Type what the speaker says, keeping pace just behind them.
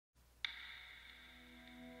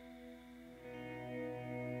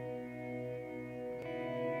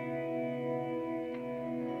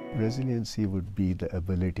Resiliency would be the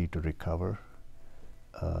ability to recover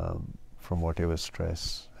from whatever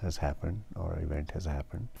stress has happened or event has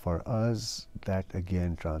happened. For us, that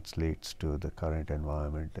again translates to the current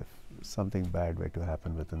environment. If something bad were to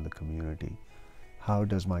happen within the community, how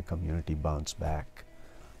does my community bounce back?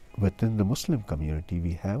 Within the Muslim community,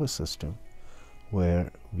 we have a system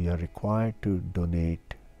where we are required to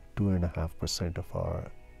donate 2.5%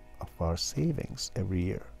 of our savings every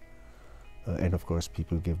year. And of course,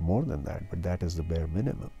 people give more than that, but that is the bare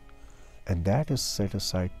minimum. And that is set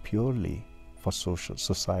aside purely for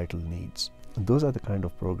societal needs. And those are the kind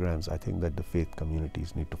of programs I think that the faith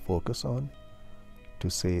communities need to focus on, to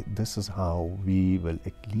say this is how we will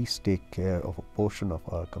at least take care of a portion of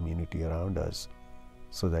our community around us,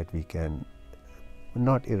 so that we can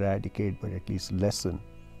not eradicate but at least lessen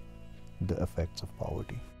the effects of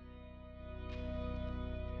poverty.